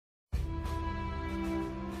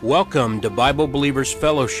Welcome to Bible Believers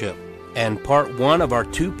Fellowship and part one of our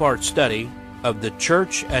two-part study of the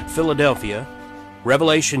church at Philadelphia,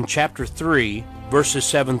 Revelation chapter 3, verses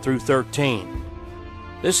 7 through 13.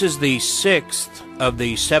 This is the sixth of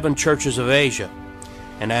the seven churches of Asia,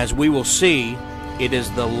 and as we will see, it is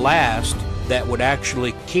the last that would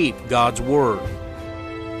actually keep God's Word.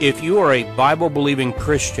 If you are a Bible-believing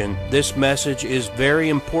Christian, this message is very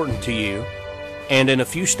important to you, and in a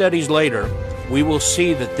few studies later, we will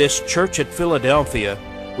see that this church at Philadelphia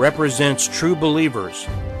represents true believers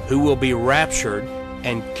who will be raptured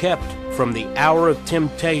and kept from the hour of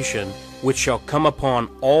temptation which shall come upon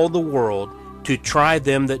all the world to try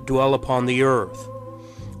them that dwell upon the earth.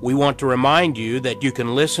 We want to remind you that you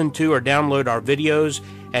can listen to or download our videos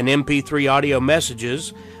and MP3 audio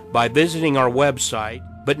messages by visiting our website.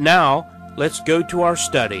 But now, let's go to our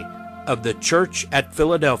study of the church at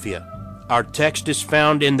Philadelphia. Our text is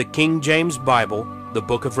found in the King James Bible, the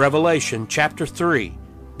book of Revelation, chapter 3,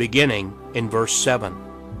 beginning in verse 7.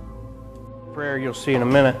 Prayer you'll see in a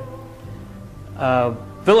minute.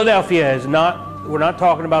 Philadelphia is not, we're not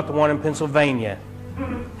talking about the one in Pennsylvania.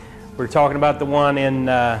 We're talking about the one in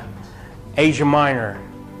Asia Minor.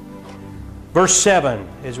 Verse 7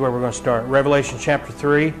 is where we're going to start. Revelation chapter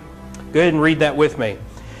 3. Go ahead and read that with me.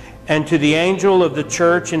 And to the angel of the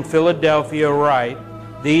church in Philadelphia write,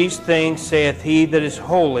 These things saith he that is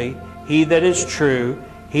holy, he that is true,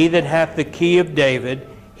 he that hath the key of David,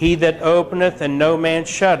 he that openeth and no man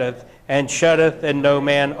shutteth, and shutteth and no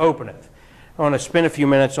man openeth. I want to spend a few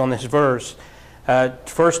minutes on this verse.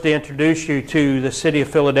 First, to introduce you to the city of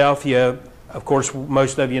Philadelphia. Of course,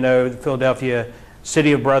 most of you know the Philadelphia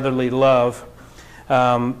city of brotherly love.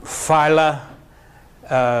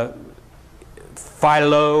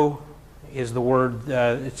 Philo is the word.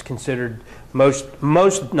 It's considered most,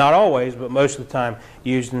 not always, but most of the time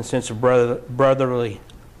used in the sense of brotherly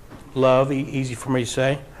love. Easy for me to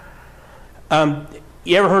say.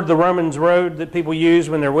 You ever heard the Romans road that people use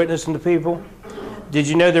when they're witnessing to people? Did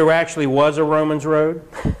you know there actually was a Romans road?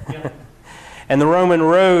 Yeah. And the Roman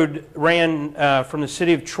road ran from the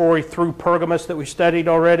city of Troy through Pergamus that we studied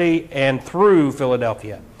already and through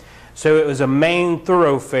Philadelphia. So it was a main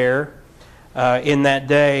thoroughfare in that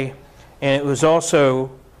day, and it was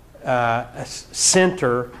also a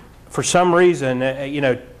center. For some reason,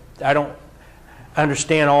 I don't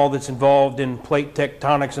understand all that's involved in plate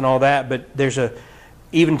tectonics and all that, but there's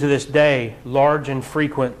even to this day, large and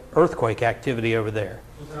frequent earthquake activity over there.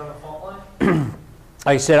 Was it on a fault line?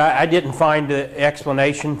 Like I said, I didn't find an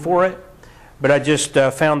explanation for it, but I just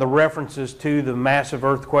found the references to the massive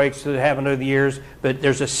earthquakes that happened over the years. But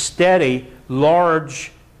there's a steady,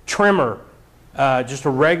 large tremor, just a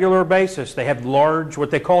regular basis. They have large,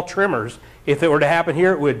 what they call tremors. If it were to happen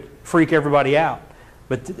here, it would freak everybody out.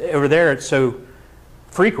 But over there, it's so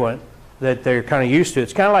frequent that they're kind of used to it.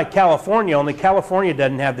 It's kind of like California, only California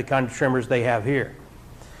doesn't have the kind of tremors they have here.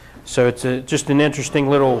 So it's just an interesting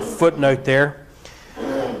little footnote there.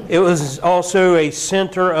 It was also a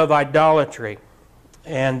center of idolatry.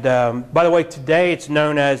 And by the way, today it's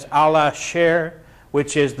known as Al-Asher,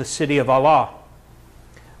 which is the city of Allah.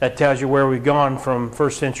 That tells you where we've gone from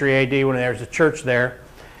 1st century AD when there's a church there.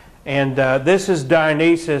 And this is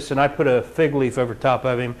Dionysus, and I put a fig leaf over top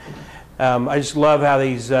of him. I just love how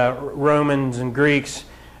these Romans and Greeks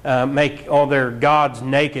make all their gods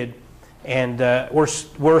naked, and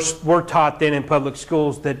we're taught then in public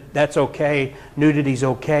schools that that's okay. Nudity's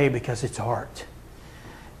okay because it's art.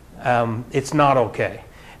 It's not okay.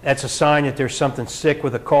 That's a sign that there's something sick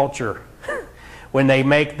with a culture when they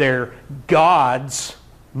make their gods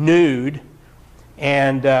nude.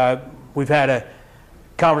 And we've had a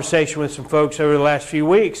conversation with some folks over the last few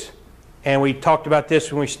weeks. And we talked about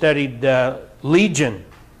this when we studied Legion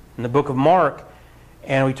in the book of Mark.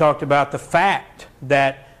 And we talked about the fact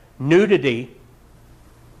that nudity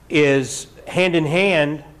is hand in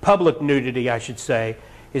hand, public nudity I should say,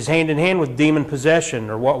 is hand in hand with demon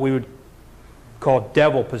possession, or what we would call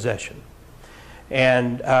devil possession.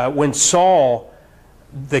 And when Saul,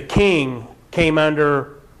 the king, came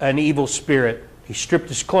under an evil spirit, he stripped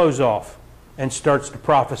his clothes off and starts to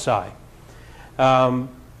prophesy.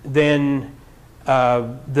 Then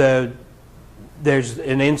there's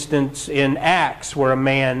an instance in Acts where a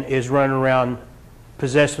man is running around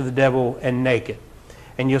possessed with the devil and naked.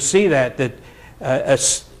 And you'll see that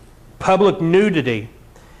public nudity,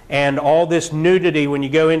 and all this nudity, when you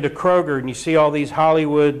go into Kroger and you see all these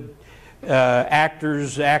Hollywood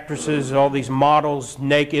actors, actresses, all these models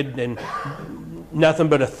naked and nothing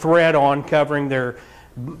but a thread on covering their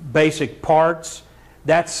basic parts,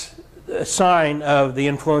 that's a sign of the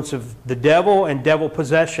influence of the devil and devil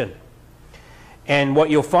possession. And what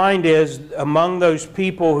you'll find is among those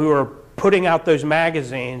people who are putting out those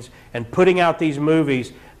magazines and putting out these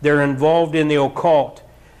movies, they're involved in the occult.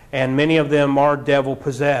 And many of them are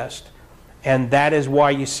devil-possessed. And that is why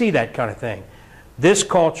you see that kind of thing. This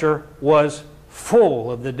culture was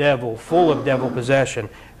full of the devil, full of devil possession.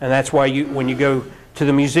 And that's why when you go to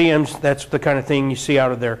the museums, that's the kind of thing you see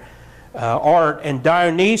out of their art. And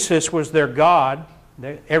Dionysus was their god.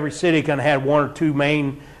 Every city kind of had one or two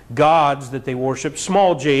main gods that they worshiped,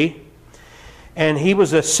 small g. And he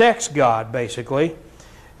was a sex god, basically.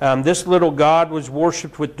 This little god was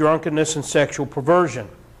worshipped with drunkenness and sexual perversion.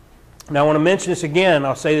 Now I want to mention this again.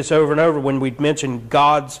 I'll say this over and over when we mention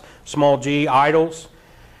gods, small g, idols.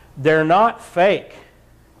 They're not fake.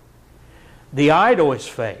 The idol is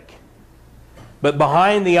fake. But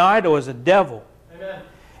behind the idol is a devil. Amen.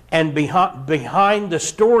 And behind the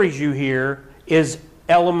stories you hear is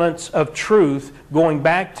elements of truth going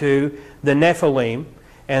back to the Nephilim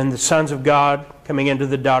and the sons of God coming into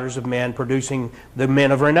the daughters of men, producing the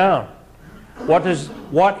men of renown. What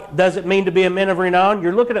does it mean to be a man of renown?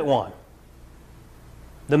 You're looking at one.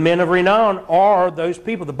 The men of renown are those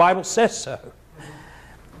people. The Bible says so.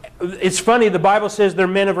 It's funny, the Bible says they're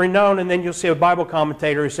men of renown, and then you'll see a Bible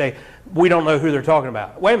commentator who say, we don't know who they're talking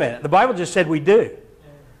about. Wait a minute, the Bible just said we do.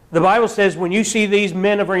 The Bible says when you see these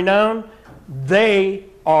men of renown, they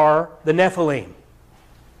are the Nephilim.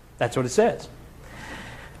 That's what it says.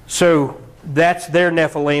 So that's their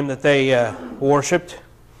Nephilim that they worshipped.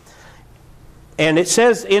 And it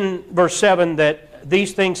says in verse 7 that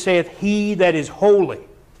these things saith he that is holy.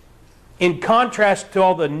 In contrast to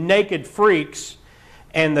all the naked freaks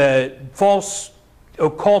and the false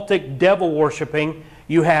occultic devil worshiping,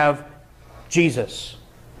 you have Jesus.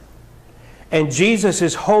 And Jesus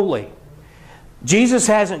is holy. Jesus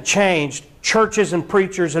hasn't changed. Churches and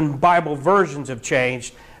preachers and Bible versions have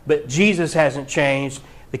changed, but Jesus hasn't changed.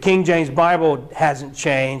 The King James Bible hasn't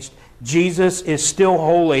changed. Jesus is still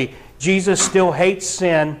holy. Jesus still hates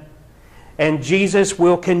sin. And Jesus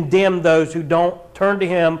will condemn those who don't turn to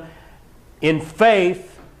Him in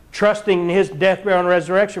faith, trusting in His death, burial, and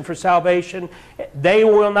resurrection for salvation. They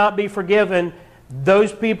will not be forgiven.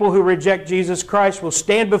 Those people who reject Jesus Christ will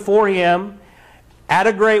stand before Him at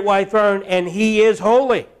a great white throne, and He is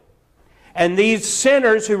holy. And these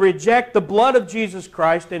sinners who reject the blood of Jesus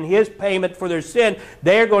Christ and His payment for their sin,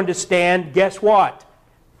 they're going to stand, guess what?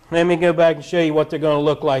 Let me go back and show you what they're going to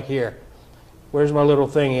look like here. Where's my little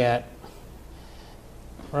thing at?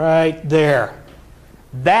 Right there.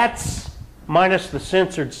 That's, minus the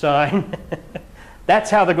censored sign, that's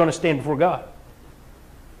how they're going to stand before God.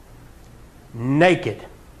 Naked.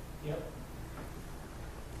 Yep.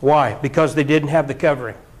 Why? Because they didn't have the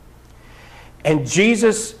covering. And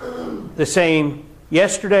Jesus, the same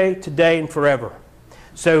yesterday, today, and forever.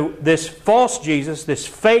 So this false Jesus, this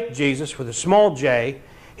fake Jesus with a small j,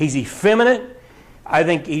 he's effeminate. I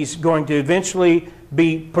think he's going to eventually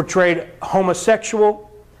be portrayed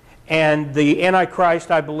homosexual. And the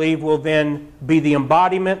Antichrist, I believe, will then be the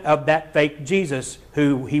embodiment of that fake Jesus,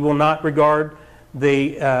 who he will not regard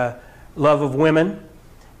the love of women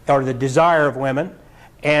or the desire of women.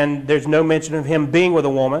 And there's no mention of him being with a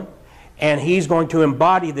woman. And he's going to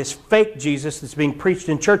embody this fake Jesus that's being preached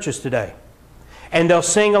in churches today. And they'll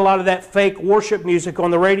sing a lot of that fake worship music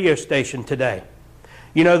on the radio station today.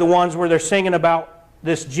 You know, the ones where they're singing about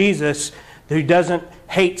this Jesus who doesn't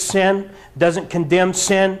hate sin, doesn't condemn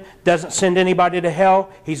sin, doesn't send anybody to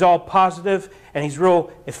hell. He's all positive and he's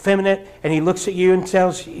real effeminate, and he looks at you and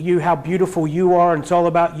tells you how beautiful you are, and it's all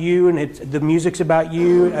about you, and the music's about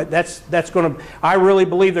you. That's going to, I really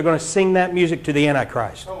believe they're going to sing that music to the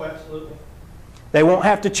Antichrist. Oh, absolutely. They won't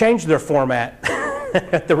have to change their format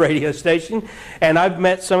at the radio station. And I've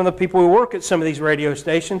met some of the people who work at some of these radio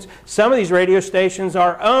stations. Some of these radio stations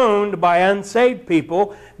are owned by unsaved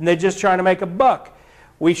people, and they're just trying to make a buck.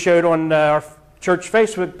 We showed on our church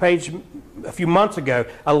Facebook page a few months ago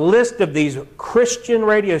a list of these Christian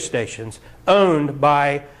radio stations owned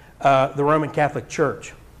by the Roman Catholic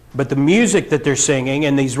Church. But the music that they're singing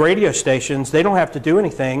in these radio stations, they don't have to do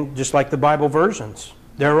anything, just like the Bible versions.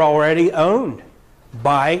 They're already owned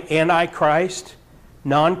by Antichrist,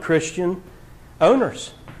 non-Christian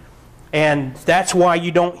owners. And that's why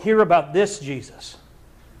you don't hear about this Jesus,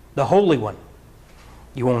 the Holy One.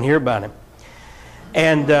 You won't hear about Him.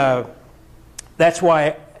 And that's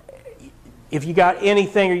why if you got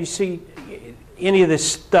anything, or you see any of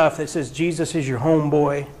this stuff that says Jesus is your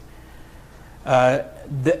homeboy,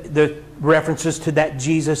 the references to that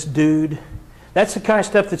Jesus dude, that's the kind of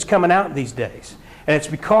stuff that's coming out these days. And it's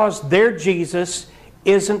because their Jesus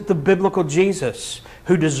isn't the biblical Jesus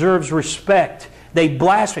who deserves respect They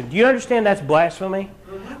blaspheme. Do you understand that's blasphemy?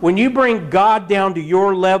 When you bring God down to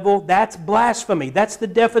your level, that's blasphemy. That's the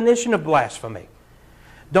definition of blasphemy.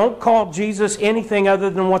 Don't call Jesus anything other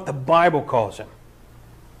than what the Bible calls him.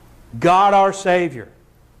 God our Savior.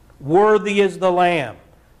 Worthy is the Lamb.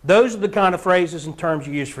 Those are the kind of phrases and terms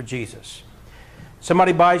you use for Jesus.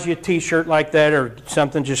 Somebody buys you a t-shirt like that or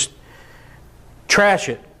something, just trash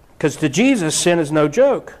it. Because to Jesus, sin is no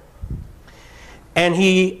joke. And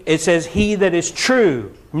it says, he that is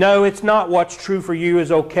true. No, it's not what's true for you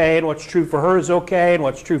is okay, and what's true for her is okay, and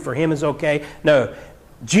what's true for him is okay. No,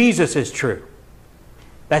 Jesus is true.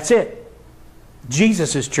 That's it.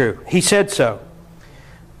 Jesus is true. He said so.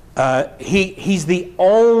 He's the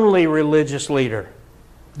only religious leader.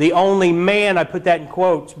 The only man, I put that in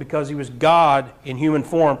quotes because he was God in human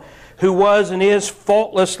form, who was and is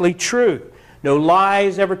faultlessly true. No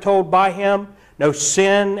lies ever told by him. No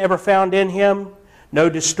sin ever found in him. No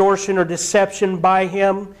distortion or deception by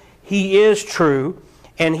him. He is true.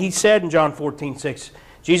 And he said in John 14:6,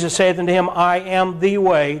 Jesus saith unto him, I am the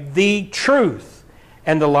way, the truth,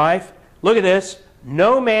 and the life. Look at this.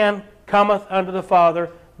 No man cometh unto the Father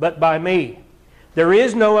but by me. There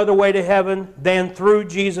is no other way to heaven than through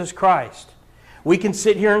Jesus Christ. We can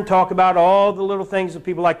sit here and talk about all the little things that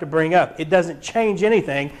people like to bring up. It doesn't change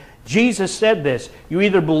anything. Jesus said this. You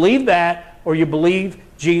either believe that or you believe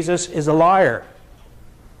Jesus is a liar.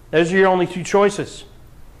 Those are your only two choices.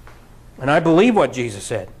 And I believe what Jesus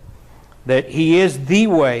said. That he is the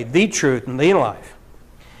way, the truth, and the life.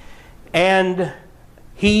 And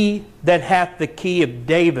he that hath the key of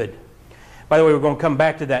David. By the way, we're going to come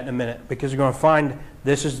back to that in a minute, because we're going to find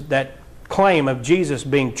this is that claim of Jesus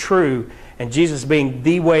being true and Jesus being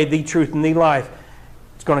the way, the truth, and the life.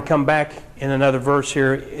 It's going to come back in another verse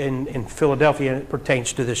here in Philadelphia, and it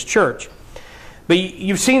pertains to this church. But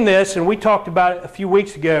you've seen this, and we talked about it a few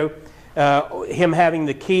weeks ago, him having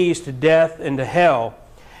the keys to death and to hell.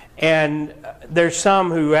 And there's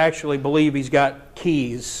some who actually believe he's got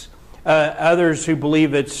keys. Others who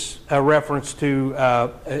believe it's a reference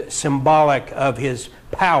to symbolic of his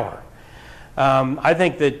power. I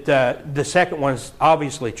think that the second one is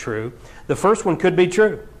obviously true. The first one could be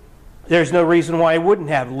true. There's no reason why he wouldn't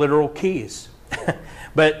have literal keys.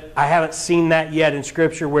 But I haven't seen that yet in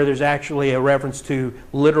Scripture where there's actually a reference to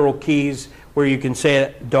literal keys where you can say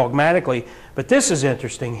it dogmatically. But this is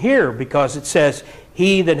interesting here because it says,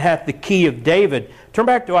 he that hath the key of David. Turn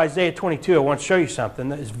back to Isaiah 22. I want to show you something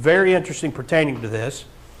that is very interesting pertaining to this.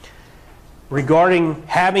 Regarding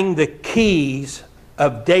having the keys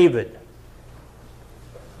of David.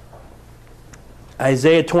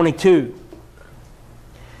 Isaiah 22.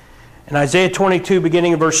 In Isaiah 22,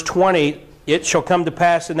 beginning in verse 20, it shall come to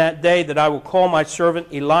pass in that day that I will call my servant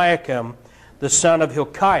Eliakim, the son of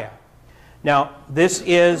Hilkiah. Now, this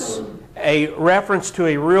is a reference to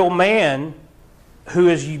a real man who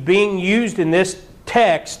is being used in this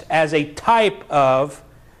text as a type of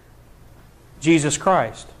Jesus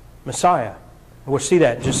Christ, Messiah. We'll see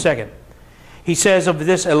that in just a second. He says of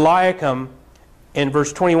this Eliakim in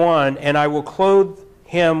verse 21, and I will clothe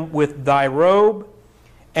him with thy robe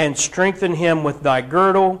and strengthen him with thy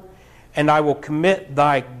girdle, and I will commit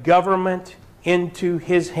thy government into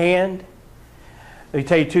his hand. Let me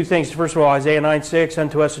tell you two things. First of all, Isaiah 9:6,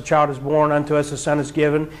 unto us a child is born, unto us a son is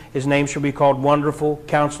given. His name shall be called Wonderful,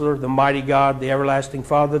 Counselor, the Mighty God, the Everlasting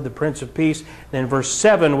Father, the Prince of Peace. Then verse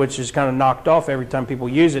 7, which is kind of knocked off every time people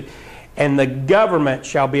use it, and the government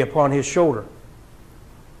shall be upon his shoulder.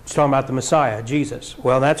 It's talking about the Messiah, Jesus.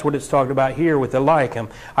 Well, that's what it's talking about here with Eliakim.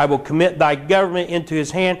 I will commit thy government into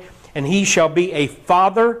his hand, and he shall be a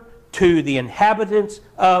father to the inhabitants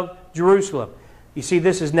of Jerusalem. You see,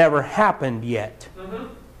 this has never happened yet.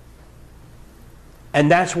 And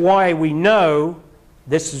that's why we know,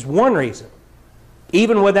 this is one reason.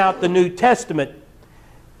 Even without the New Testament,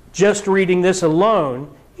 just reading this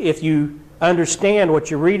alone, if you understand what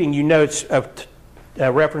you're reading, you know it's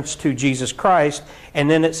a reference to Jesus Christ. And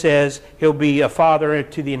then it says, he'll be a father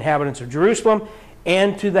to the inhabitants of Jerusalem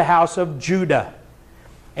and to the house of Judah.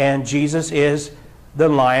 And Jesus is the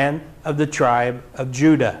Lion of the tribe of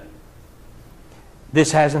Judah.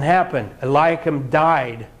 This hasn't happened. Eliakim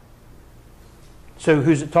died. So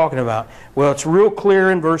who's it talking about? Well, it's real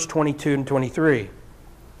clear in verse 22 and 23.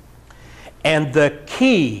 And the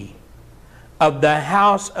key of the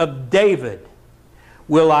house of David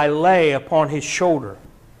will I lay upon his shoulder.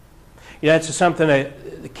 You know, that's something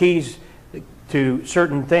that the keys to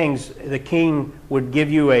certain things, the king would give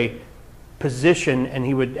you a position and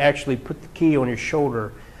he would actually put the key on your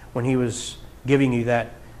shoulder when he was giving you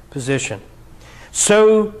that position.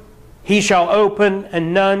 So he shall open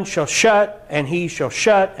and none shall shut, and he shall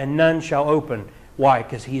shut and none shall open. Why?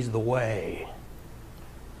 Because He's the way.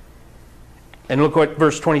 And look what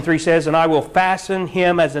verse 23 says, and I will fasten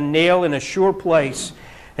him as a nail in a sure place,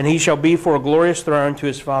 and he shall be for a glorious throne to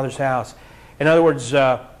his Father's house. In other words,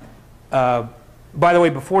 by the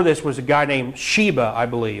way, before this was a guy named Sheba, I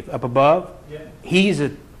believe, up above. Yeah. He's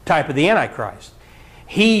a type of the Antichrist.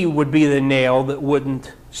 He would be the nail that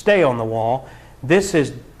wouldn't stay on the wall. This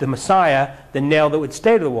is the Messiah, the nail that would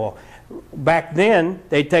stay to the wall. Back then,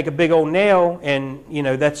 they'd take a big old nail, and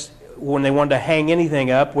that's when they wanted to hang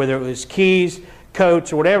anything up, whether it was keys,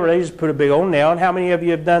 coats, or whatever. They just put a big old nail. And how many of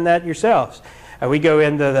you have done that yourselves? We go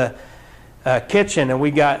into the kitchen, and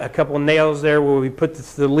we got a couple of nails there where we put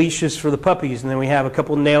the leashes for the puppies, and then we have a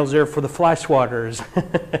couple of nails there for the fly swatters.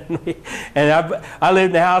 And I lived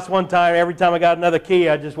in the house one time. Every time I got another key,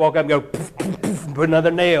 I just walk up and go poof, poof, poof, and put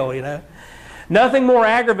another nail. Nothing more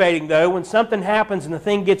aggravating, though, when something happens and the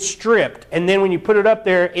thing gets stripped, and then when you put it up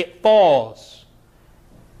there, it falls,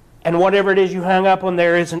 and whatever it is you hung up on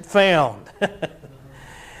there isn't found.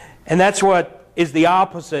 And that's what is the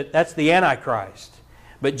opposite. That's the Antichrist.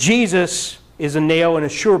 But Jesus is a nail in a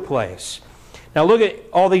sure place. Now look at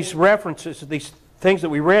all these references, these things that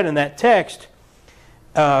we read in that text.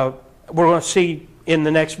 We're going to see in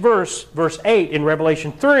the next verse, verse 8 in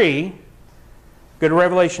Revelation 3. Go to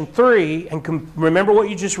Revelation 3 and remember what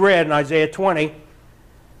you just read in Isaiah 20.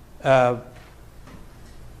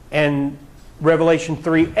 And Revelation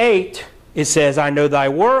 3:8, it says, I know thy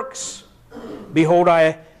works. Behold,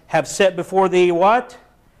 I have set before thee what?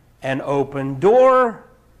 An open door,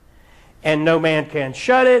 and no man can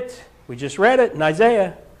shut it. We just read it in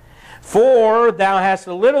Isaiah. For thou hast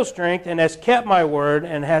a little strength, and hast kept my word,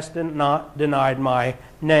 and hast not denied my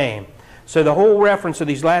name. So the whole reference of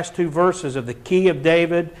these last two verses of the key of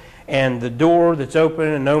David and the door that's open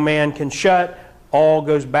and no man can shut all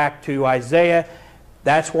goes back to Isaiah.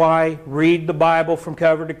 That's why read the Bible from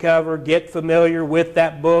cover to cover. Get familiar with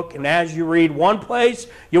that book. And as you read one place,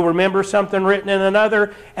 you'll remember something written in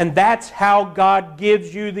another. And that's how God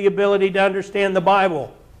gives you the ability to understand the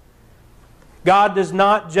Bible. God does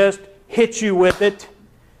not just hit you with it.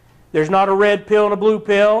 There's not a red pill and a blue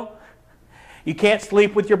pill. You can't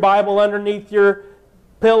sleep with your Bible underneath your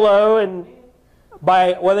pillow and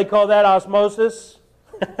by, what do they call that, osmosis?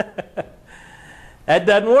 That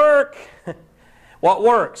doesn't work. What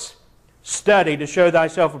works? Study to show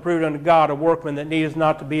thyself approved unto God, a workman that needeth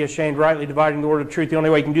not to be ashamed, rightly dividing the word of truth. The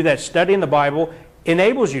only way you can do that, studying the Bible,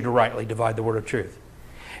 enables you to rightly divide the word of truth.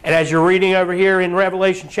 And as you're reading over here in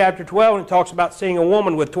Revelation chapter 12, and it talks about seeing a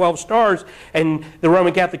woman with 12 stars, and the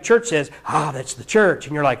Roman Catholic Church says, that's the church.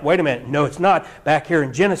 And you're like, wait a minute, no it's not. Back here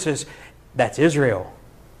in Genesis, that's Israel.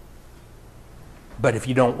 But if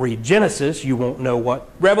you don't read Genesis, you won't know what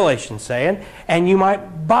Revelation's saying, and you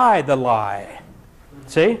might buy the lie.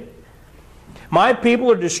 See? My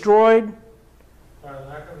people are destroyed by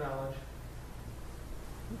lack of knowledge.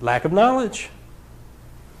 Lack of knowledge.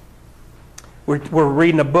 We're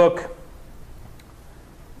reading a book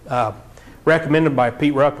recommended by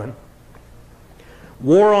Pete Ruckman,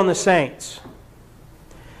 War on the Saints.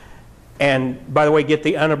 And by the way, get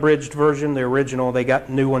the unabridged version, the original. They got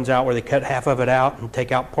new ones out where they cut half of it out and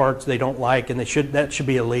take out parts they don't like, and that should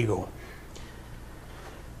be illegal.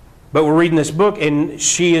 But we're reading this book, and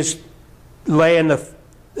she is laying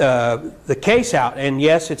the case out. And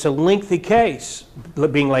yes, it's a lengthy case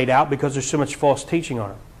being laid out because there's so much false teaching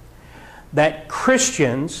on it. That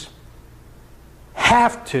Christians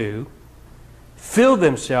have to fill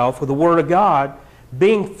themselves with the Word of God.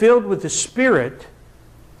 Being filled with the Spirit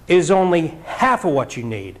is only half of what you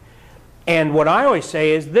need. And what I always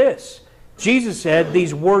say is this. Jesus said,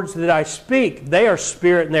 these words that I speak, they are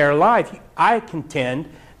spirit and they are life. I contend,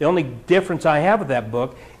 the only difference I have with that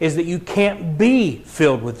book is that you can't be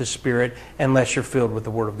filled with the Spirit unless you're filled with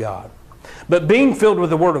the Word of God. But being filled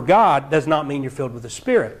with the Word of God does not mean you're filled with the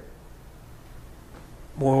Spirit.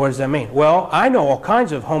 Well, what does that mean? Well, I know all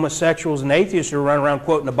kinds of homosexuals and atheists who run around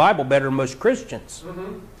quoting the Bible better than most Christians.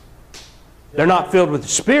 Mm-hmm. They're not filled with the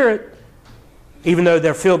Spirit, even though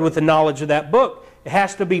they're filled with the knowledge of that book. It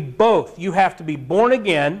has to be both. You have to be born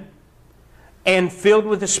again and filled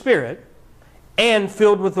with the Spirit and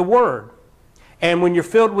filled with the Word. And when you're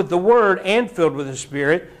filled with the Word and filled with the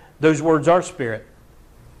Spirit, those words are Spirit.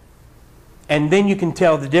 And then you can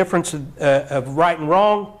tell the difference of right and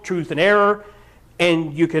wrong, truth and error,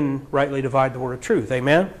 and you can rightly divide the word of truth.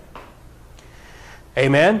 Amen?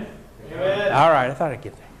 Amen? Amen. All right, I thought I'd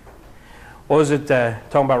get there. What was it,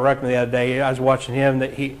 talking about Ruckman the other day, I was watching him,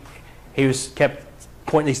 that he kept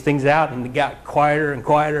pointing these things out, and it got quieter and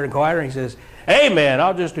quieter and quieter, and he says, amen,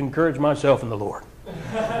 I'll just encourage myself in the Lord.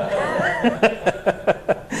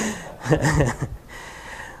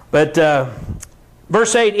 But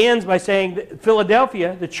verse 8 ends by saying that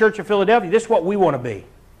Philadelphia, the church of Philadelphia, this is what we want to be.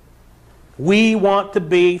 We want to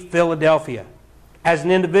be Philadelphia. As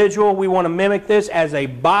an individual, we want to mimic this. As a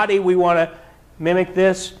body, we want to mimic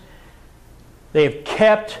this. They have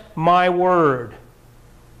kept my word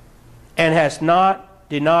and has not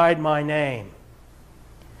denied my name.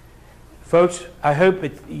 Folks, I hope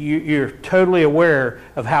you're totally aware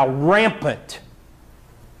of how rampant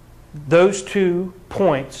those 2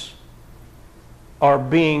 points are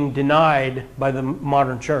being denied by the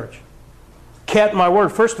modern church. Kept my word.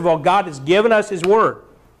 First of all, God has given us His word.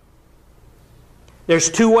 There's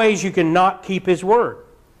 2 ways you can not keep His word.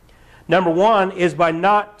 Number 1 is by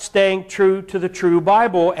not staying true to the true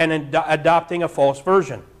Bible and adopting a false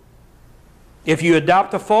version. If you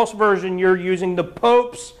adopt a false version, you're using the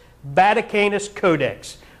Pope's Vaticanus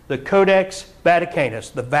Codex, the Codex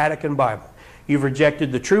Vaticanus, the Vatican Bible. You've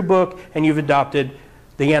rejected the true book and you've adopted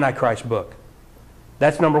the Antichrist book.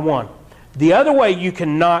 That's number 1. The other way you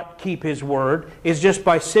cannot keep His word is just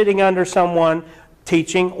by sitting under someone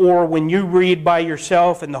teaching, or when you read by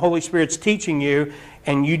yourself and the Holy Spirit's teaching you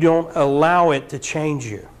and you don't allow it to change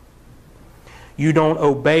you. You don't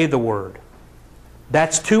obey the word.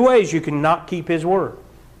 That's 2 ways you cannot keep His word.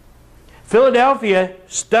 Philadelphia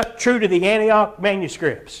stuck true to the Antioch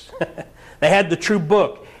manuscripts. They had the true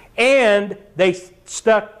book. And they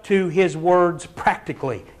stuck to His words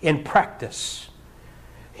practically, in practice.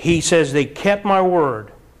 He says, they kept my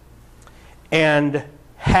word and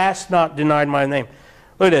hast not denied my name.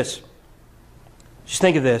 Look at this. Just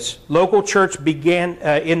think of this. Local church began,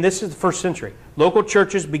 this is the first century. Local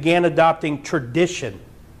churches began adopting tradition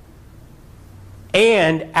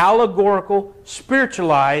and allegorical,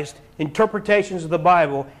 spiritualized interpretations of the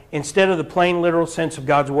Bible instead of the plain literal sense of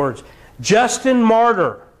God's words. Justin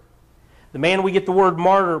Martyr, the man we get the word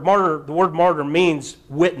martyr, the word martyr means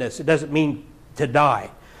witness. It doesn't mean to die.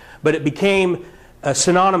 But it became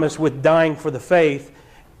synonymous with dying for the faith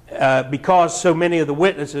because so many of the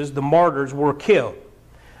witnesses, the martyrs, were killed.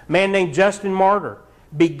 A man named Justin Martyr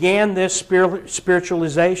began this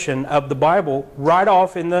spiritualization of the Bible right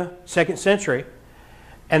off in the 2nd century.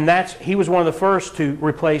 And he was one of the first to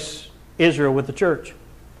replace Israel with the church.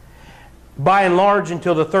 By and large,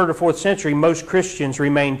 until the 3rd or 4th century, most Christians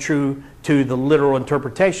remained true to the literal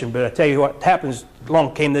interpretation. But I tell you what happens,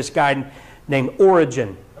 along came this guy named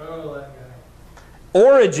Origen. Oh, that guy.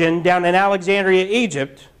 Origen, down in Alexandria,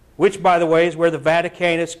 Egypt, which, by the way, is where the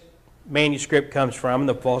Vaticanus manuscript comes from, and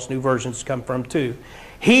the false new versions come from too.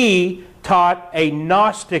 He taught a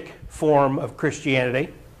Gnostic form of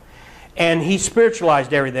Christianity, and he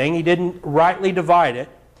spiritualized everything. He didn't rightly divide it,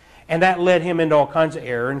 and that led him into all kinds of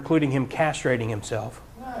error, including him castrating himself.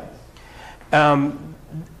 Nice.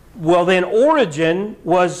 Well, then Origen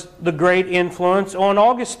was the great influence on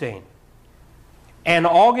Augustine. And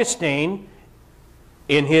Augustine,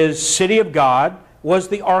 in his City of God, was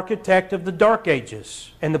the architect of the Dark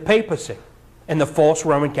Ages and the papacy and the false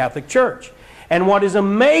Roman Catholic Church. And what is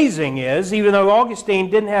amazing is, even though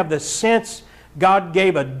Augustine didn't have the sense God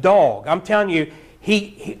gave a dog, I'm telling you,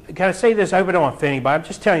 can I say this? I hope I don't offend anybody. I'm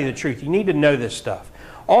just telling you the truth. You need to know this stuff.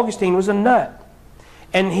 Augustine was a nut.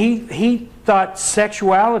 And he thought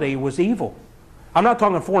sexuality was evil. I'm not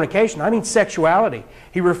talking fornication. I mean sexuality.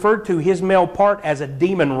 He referred to his male part as a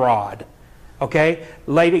demon rod. Okay?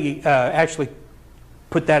 Lady actually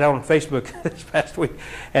put that on Facebook this past week.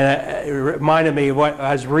 And it reminded me of what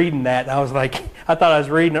I was reading that. And I was like, I thought I was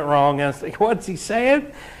reading it wrong. And I was like, what's he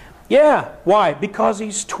saying? Yeah. Why? Because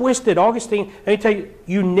he's twisted. Augustine, let me tell you,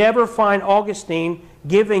 you never find Augustine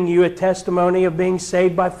giving you a testimony of being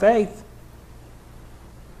saved by faith.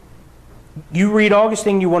 You read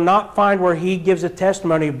Augustine, you will not find where he gives a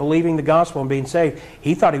testimony of believing the gospel and being saved.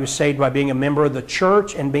 He thought he was saved by being a member of the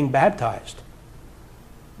church and being baptized.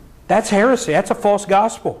 That's heresy. That's a false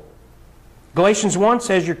gospel. Galatians 1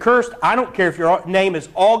 says you're cursed. I don't care if your name is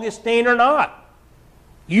Augustine or not.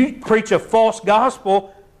 You preach a false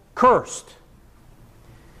gospel, cursed.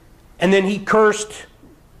 And then he cursed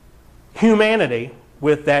humanity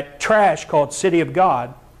with that trash called City of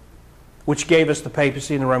God, which gave us the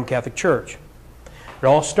papacy and the Roman Catholic Church. It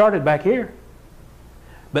all started back here.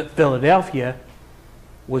 But Philadelphia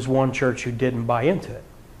was one church who didn't buy into it.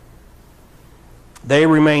 They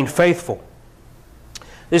remained faithful.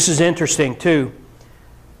 This is interesting too.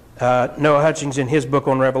 Noah Hutchings in his book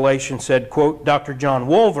on Revelation said, quote, Dr. John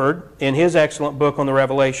Wolvard in his excellent book on the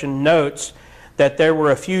Revelation notes that there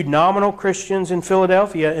were a few nominal Christians in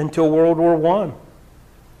Philadelphia until World War I.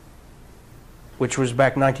 Which was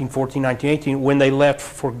back 1914, 1918, when they left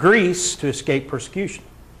for Greece to escape persecution.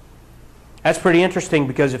 That's pretty interesting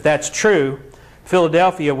because if that's true,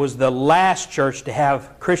 Philadelphia was the last church to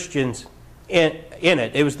have Christians in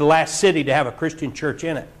it. It was the last city to have a Christian church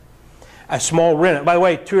in it. A small remnant. By the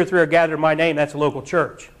way, 2 or 3 are gathered in my name. That's a local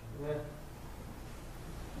church. Yeah.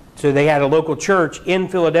 So they had a local church in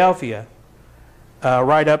Philadelphia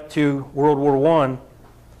right up to World War I,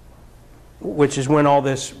 which is when all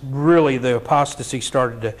this, really, the apostasy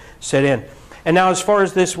started to set in. And now as far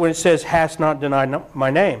as this, when it says, hast not denied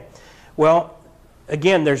my name. Well,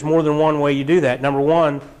 again, there's more than one way you do that. Number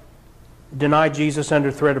one, deny Jesus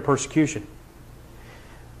under threat of persecution.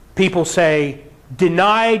 People say,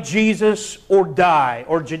 deny Jesus or die,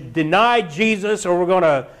 or deny Jesus or we're going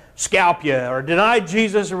to scalp you, or deny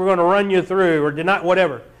Jesus or we're going to run you through, or deny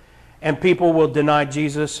whatever. And people will deny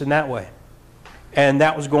Jesus in that way. And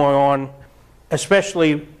that was going on,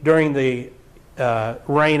 especially during the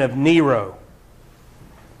reign of Nero.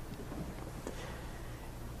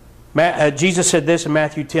 Jesus said this in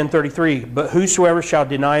Matthew 10:33, but whosoever shall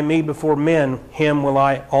deny me before men, him will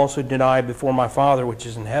I also deny before my Father which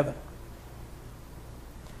is in heaven.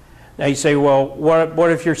 Now you say, well, what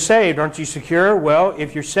if you're saved? Aren't you secure? Well,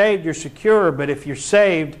 if you're saved, you're secure. But if you're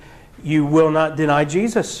saved, you will not deny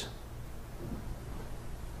Jesus.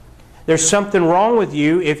 There's something wrong with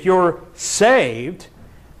you if you're saved,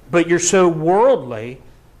 but you're so worldly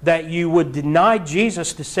that you would deny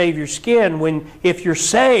Jesus to save your skin, when if you're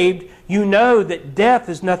saved, you know that death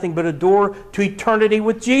is nothing but a door to eternity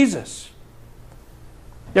with Jesus.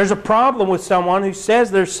 There's a problem with someone who says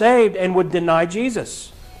they're saved and would deny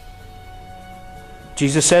Jesus.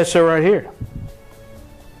 Jesus says so right here.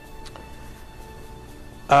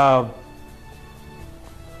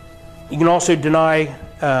 You can also deny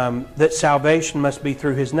that salvation must be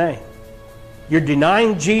through His name. You're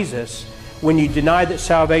denying Jesus when you deny that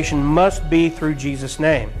salvation must be through Jesus'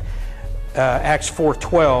 name. Acts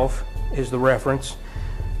 4:12 is the reference.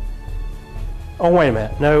 Oh, wait a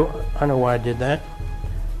minute. No, I know why I did that.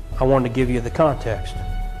 I wanted to give you the context.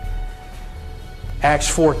 Acts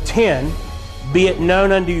 4:10, be it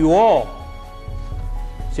known unto you all.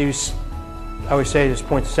 See, I always say this,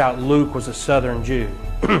 points this out, Luke was a southern Jew.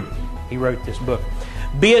 He wrote this book.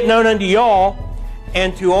 Be it known unto y'all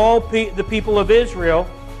and to all the people of Israel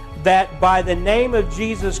that by the name of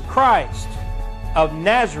Jesus Christ of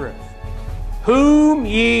Nazareth, whom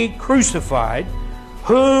ye crucified,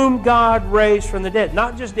 whom God raised from the dead.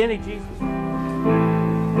 Not just any Jesus.